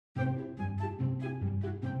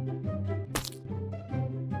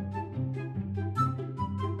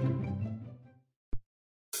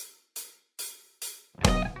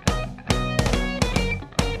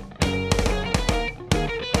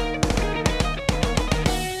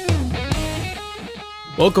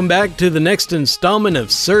Welcome back to the next installment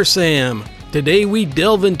of Sir Sam. Today we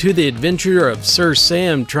delve into the adventure of Sir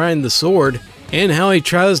Sam trying the sword and how he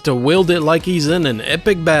tries to wield it like he's in an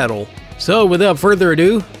epic battle. So without further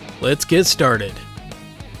ado, let's get started.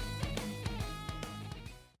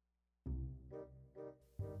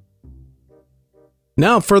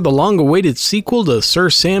 Now for the long-awaited sequel to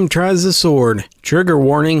Sir Sam Tries the Sword. Trigger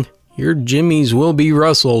warning, your jimmies will be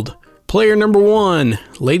rustled. Player number 1,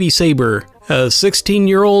 Lady Saber. A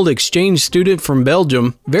 16-year-old exchange student from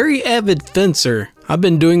Belgium, very avid fencer. I've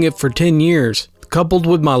been doing it for 10 years. Coupled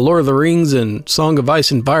with my Lord of the Rings and Song of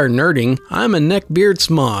Ice and Fire nerding, I'm a neckbeard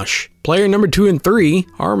smosh. Player number 2 and 3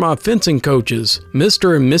 are my fencing coaches,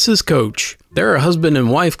 Mr. and Mrs. Coach. They're a husband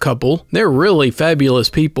and wife couple. They're really fabulous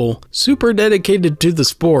people, super dedicated to the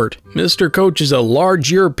sport. Mr. Coach is a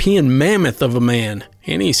large European mammoth of a man,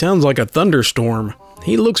 and he sounds like a thunderstorm.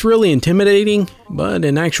 He looks really intimidating, but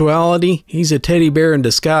in actuality, he's a teddy bear in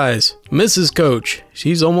disguise. Mrs. Coach,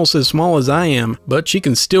 she's almost as small as I am, but she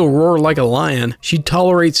can still roar like a lion. She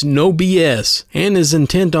tolerates no BS, and is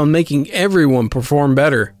intent on making everyone perform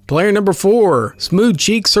better. Player number 4, Smooth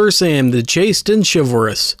Cheek Sir Sam, the Chaste and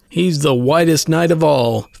Chivalrous. He's the whitest knight of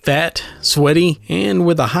all, fat, sweaty, and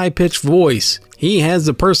with a high-pitched voice. He has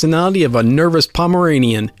the personality of a nervous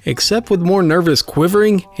Pomeranian, except with more nervous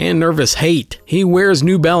quivering and nervous hate. He wears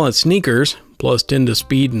New Balance sneakers, plus 10 to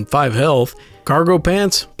speed and 5 health, cargo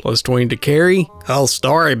pants, plus 20 to carry. Whole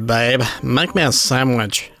story, babe. Make me a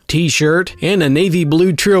sandwich. T-shirt, and a navy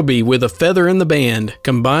blue trilby with a feather in the band,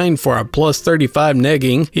 combined for a plus 35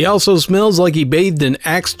 negging. He also smells like he bathed in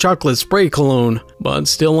Axe chocolate spray cologne, but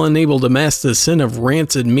still unable to mask the scent of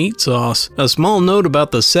rancid meat sauce. A small note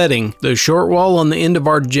about the setting. The short wall on the end of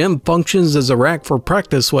our gym functions as a rack for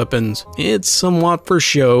practice weapons. It's somewhat for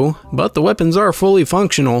show, but the weapons are fully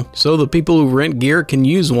functional, so the people who rent gear can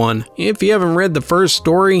use one. If you haven't read the first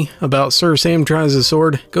story about Sir Sam Tries the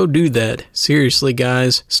Sword, go do that. Seriously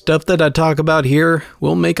guys, stuff that I talk about here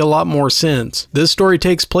will make a lot more sense. This story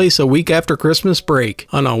takes place a week after Christmas break,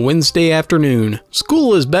 on a Wednesday afternoon.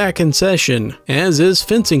 School is back in session, as is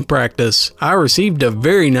fencing practice. I received a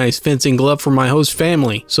very nice fencing glove from my host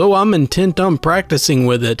family, so I'm intent on practicing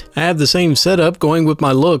with it. I have the same setup going with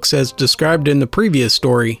my looks as described in the previous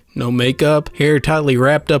story. No makeup, hair tightly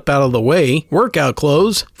wrapped up out of the way, workout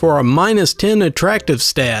clothes for a -10 attractive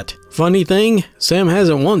stat. Funny thing, Sam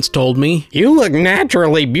hasn't once told me, "You look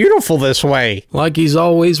naturally beautiful this way." Like he's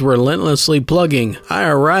always relentlessly plugging. I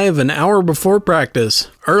arrive an hour before practice,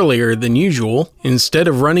 earlier than usual. Instead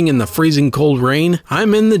of running in the freezing cold rain,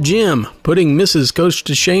 I'm in the gym, putting Mrs. Coach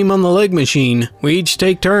to shame on the leg machine. We each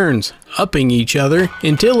take turns, upping each other,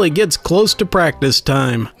 until it gets close to practice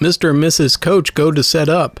time. Mr. and Mrs. Coach go to set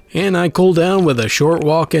up, and I cool down with a short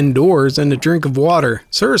walk indoors and a drink of water.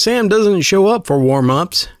 Sir Sam doesn't show up for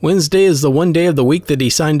warm-ups. Wednesday is the one day of the week that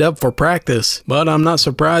he signed up for practice, but I'm not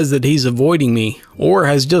surprised that he's avoiding me, or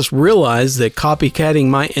has just realized that copycatting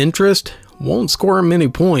my interest won't score him many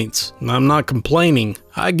points. I'm not complaining.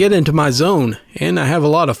 I get into my zone, and I have a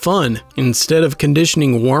lot of fun. Instead of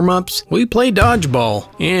conditioning warm-ups, we play dodgeball,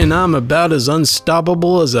 and I'm about as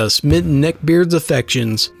unstoppable as a smitten neckbeard's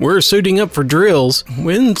affections. We're suiting up for drills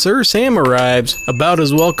when Sir Sam arrives, about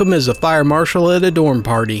as welcome as a fire marshal at a dorm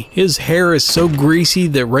party. His hair is so greasy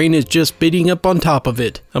that rain is just beating up on top of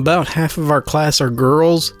it. About half of our class are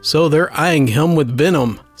girls, so they're eyeing him with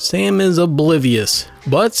venom. Sam is oblivious,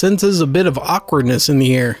 but senses a bit of awkwardness in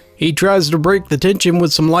the air. He tries to break the tension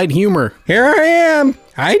with some light humor. "Here I am!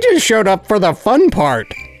 I just showed up for the fun part."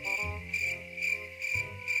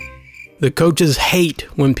 The coaches hate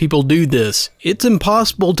when people do this. It's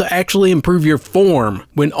impossible to actually improve your form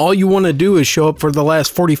when all you want to do is show up for the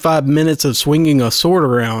last 45 minutes of swinging a sword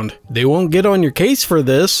around. They won't get on your case for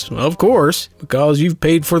this, of course, because you've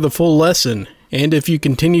paid for the full lesson. And if you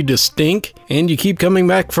continue to stink and you keep coming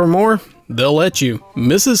back for more, they'll let you.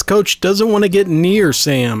 Mrs. Coach doesn't want to get near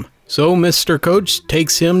Sam, so Mr. Coach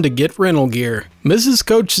takes him to get rental gear. Mrs.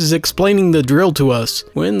 Coach is explaining the drill to us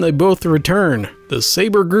when they both return. The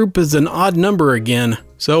Saber group is an odd number again,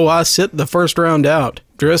 so I sit the first round out,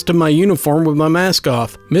 dressed in my uniform with my mask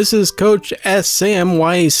off. Mrs. Coach asked Sam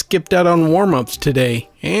why he skipped out on warm-ups today,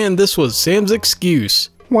 and this was Sam's excuse.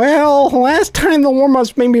 "Well, last time the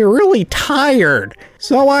warm-ups made me really tired,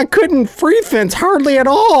 so I couldn't free fence hardly at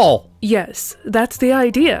all." Yes, that's the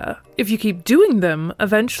idea. If you keep doing them,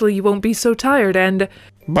 eventually you won't be so tired and...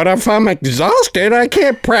 But if I'm exhausted, I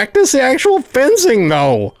can't practice the actual fencing,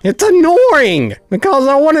 though. It's annoying, because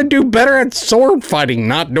I want to do better at sword fighting,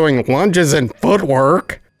 not doing lunges and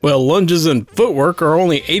footwork. Well, lunges and footwork are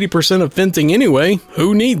only 80% of fencing anyway.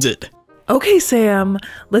 Who needs it? Okay, Sam,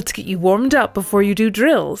 let's get you warmed up before you do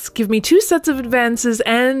drills. Give me 2 sets of advances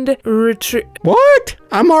and retreat. What?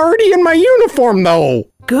 I'm already in my uniform, though.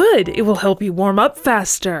 Good, it will help you warm up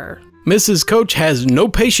faster. Mrs. Coach has no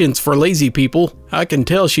patience for lazy people. I can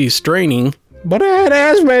tell she's straining. But I had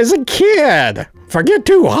asthma as a kid. If I get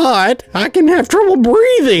too hot, I can have trouble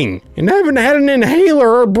breathing. And I haven't had an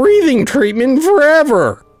inhaler or breathing treatment in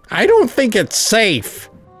forever. I don't think it's safe.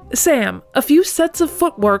 Sam, a few sets of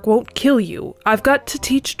footwork won't kill you. I've got to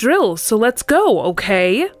teach drills, so let's go,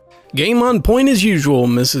 okay? Game on point as usual,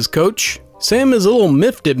 Mrs. Coach. Sam is a little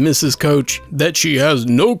miffed at Mrs. Coach that she has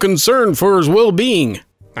no concern for his well-being.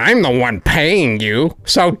 I'm the one paying you,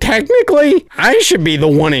 so technically, I should be the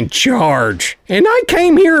one in charge. And I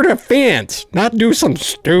came here to fence, not do some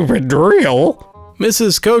stupid drill.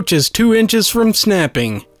 Mrs. Coach is 2 inches from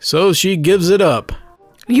snapping, so she gives it up.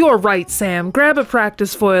 You're right, Sam. Grab a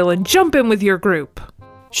practice foil and jump in with your group.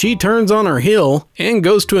 She turns on her heel and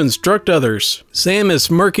goes to instruct others. Sam is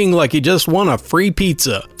smirking like he just won a free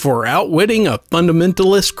pizza for outwitting a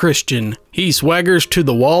fundamentalist Christian. He swaggers to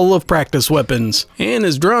the wall of practice weapons and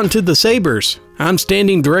is drawn to the sabers. I'm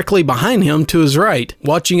standing directly behind him to his right,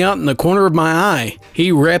 watching out in the corner of my eye.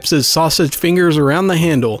 He wraps his sausage fingers around the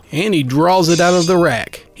handle and he draws it out of the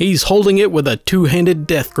rack. He's holding it with a 2-handed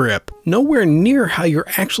death grip. Nowhere near how you're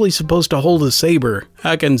actually supposed to hold a saber.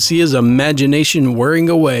 I can see his imagination wearing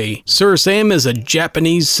away. Sir Sam is a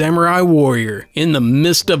Japanese samurai warrior in the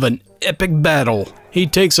midst of an epic battle. He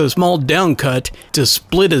takes a small downcut to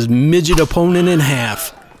split his midget opponent in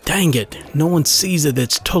half. Dang it, no one sees that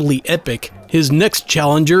it's totally epic. His next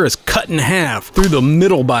challenger is cut in half through the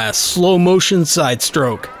middle by a slow motion side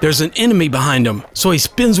stroke. There's an enemy behind him, so he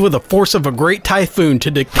spins with the force of a great typhoon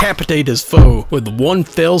to decapitate his foe with one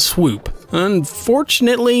fell swoop.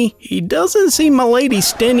 Unfortunately, he doesn't see my lady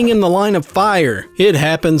standing in the line of fire. It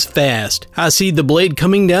happens fast. I see the blade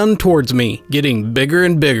coming down towards me, getting bigger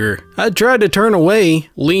and bigger. I try to turn away,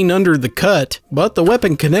 lean under the cut, but the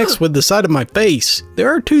weapon connects with the side of my face. There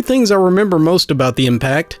are 2 things I remember most about the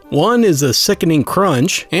impact. One is a sickening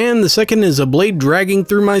crunch, and the second is a blade dragging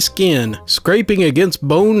through my skin, scraping against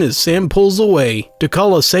bone as Sam pulls away. To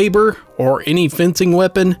call a saber, or any fencing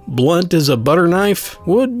weapon, blunt as a butter knife,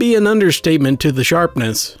 would be an understatement to the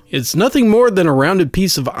sharpness. It's nothing more than a rounded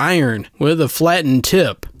piece of iron with a flattened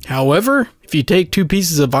tip. However, if you take 2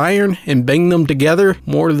 pieces of iron and bang them together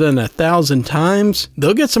more than 1,000 times,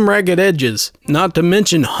 they'll get some ragged edges, not to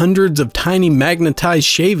mention hundreds of tiny magnetized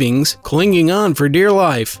shavings clinging on for dear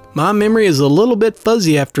life. My memory is a little bit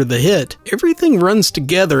fuzzy after the hit. Everything runs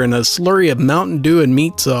together in a slurry of Mountain Dew and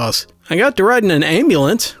meat sauce. I got to ride in an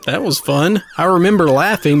ambulance. That was fun. I remember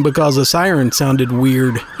laughing because the siren sounded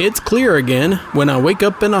weird. It's clear again when I wake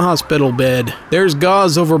up in a hospital bed. There's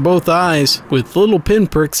gauze over both eyes with little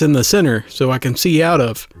pinpricks in the center so I can see out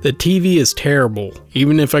of. The TV is terrible,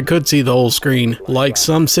 even if I could see the whole screen. Like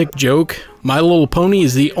some sick joke, My Little Pony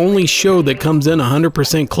is the only show that comes in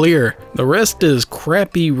 100% clear. The rest is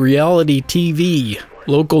crappy reality TV,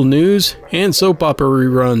 local news, and soap opera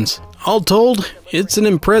reruns. All told, it's an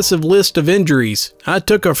impressive list of injuries. I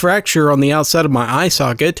took a fracture on the outside of my eye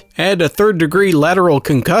socket, had a 3rd-degree lateral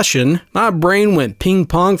concussion, my brain went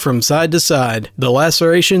ping-pong from side to side. The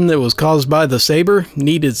laceration that was caused by the saber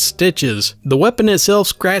needed stitches. The weapon itself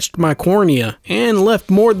scratched my cornea and left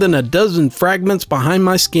more than a dozen fragments behind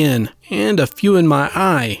my skin, and a few in my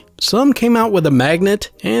eye. Some came out with a magnet,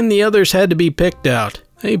 and the others had to be picked out.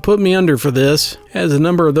 They put me under for this, as a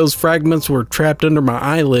number of those fragments were trapped under my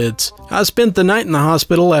eyelids. I spent the night in the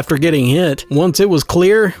hospital after getting hit. Once it was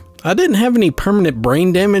clear, I didn't have any permanent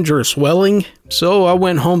brain damage or swelling, so I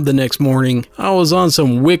went home the next morning. I was on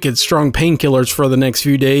some wicked strong painkillers for the next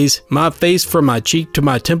few days. My face from my cheek to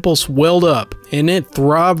my temple swelled up, and it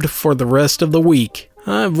throbbed for the rest of the week.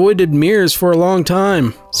 I avoided mirrors for a long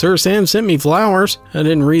time. Sir Sam sent me flowers. I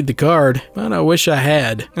didn't read the card, but I wish I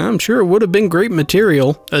had. I'm sure it would have been great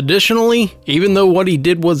material. Additionally, even though what he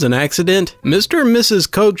did was an accident, Mr. and Mrs.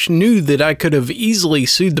 Coach knew that I could have easily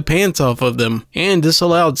sued the pants off of them and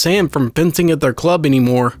disallowed Sam from fencing at their club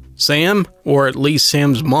anymore. Sam, or at least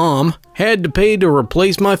Sam's mom, had to pay to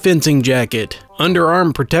replace my fencing jacket,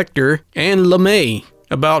 underarm protector, and lame.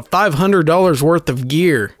 About $500 worth of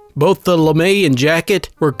gear. Both the lame and jacket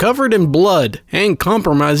were covered in blood and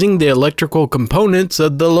compromising the electrical components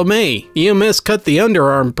of the lame. EMS cut the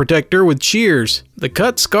underarm protector with shears. The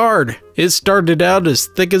cut scarred. It started out as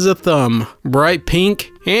thick as a thumb, bright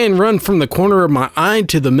pink, and run from the corner of my eye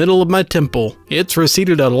to the middle of my temple. It's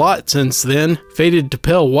receded a lot since then, faded to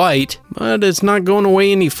pale white, but it's not going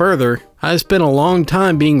away any further. I spent a long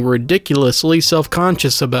time being ridiculously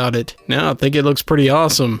self-conscious about it. Now I think it looks pretty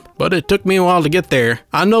awesome, but it took me a while to get there.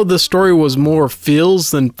 I know this story was more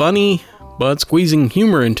feels than funny, but squeezing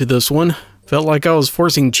humor into this one felt like I was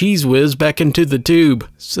forcing Cheese Whiz back into the tube,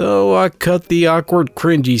 so I cut the awkward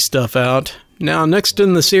cringy stuff out. Now next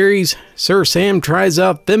in the series, Sir Sam tries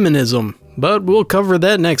out feminism, but we'll cover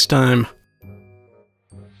that next time.